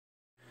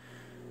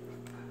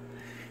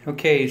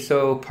Okay,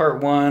 so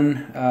part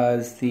one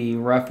is the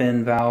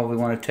rough-in valve. We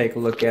want to take a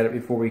look at it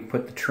before we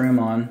put the trim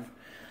on,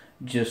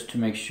 just to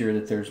make sure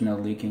that there's no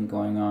leaking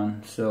going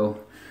on.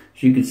 So,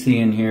 as you can see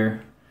in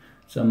here,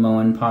 it's a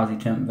Moen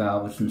Positemp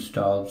valve that's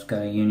installed. It's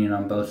got a union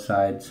on both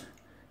sides.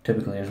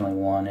 Typically there's only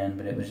one in,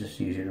 but it was just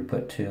easier to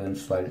put two and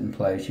slide it in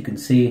place. You can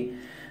see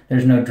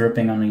there's no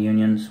dripping on the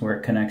unions where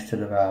it connects to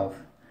the valve.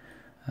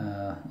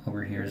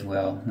 Over here as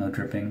well, no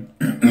dripping.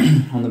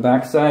 On the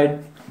back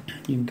side,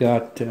 you've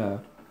got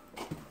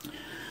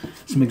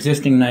some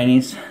existing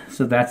 90s.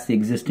 So that's the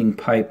existing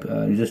pipe,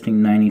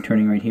 existing 90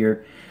 turning right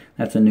here.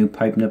 That's a new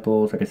pipe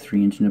nipple. It's like a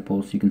 3-inch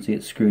nipple, so you can see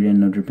it's screwed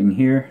in, no dripping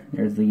here.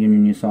 There's the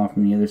union you saw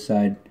from the other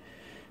side.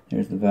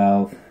 There's the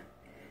valve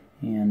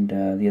and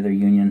the other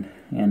union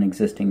and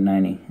existing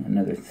 90,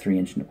 another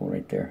 3-inch nipple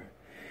right there.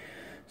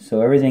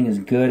 So everything is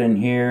good in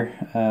here,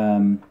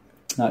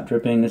 not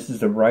dripping. This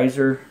is the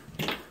riser.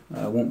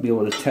 Won't be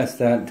able to test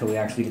that until we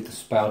actually get the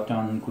spout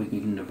down. We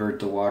can divert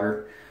the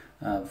water.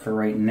 For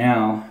right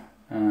now,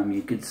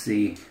 you could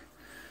see,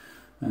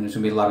 and there's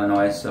going to be a lot of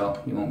noise,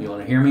 so you won't be able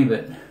to hear me,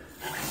 but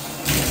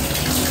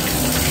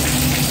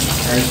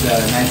there's a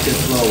nice good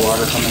flow of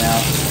water coming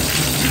out,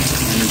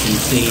 and you can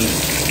see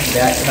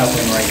that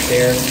coupling right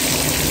there,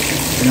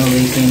 no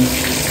leaking.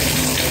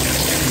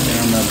 And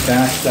on the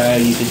back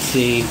side you can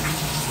see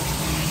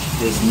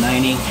this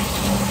 90,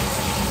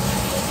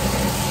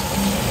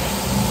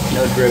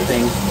 no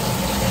dripping,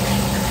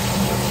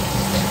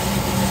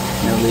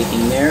 no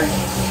leaking there.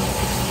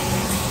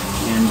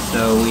 And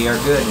so we are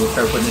good. We'll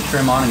start putting the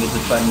trim on and get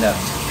this buttoned up.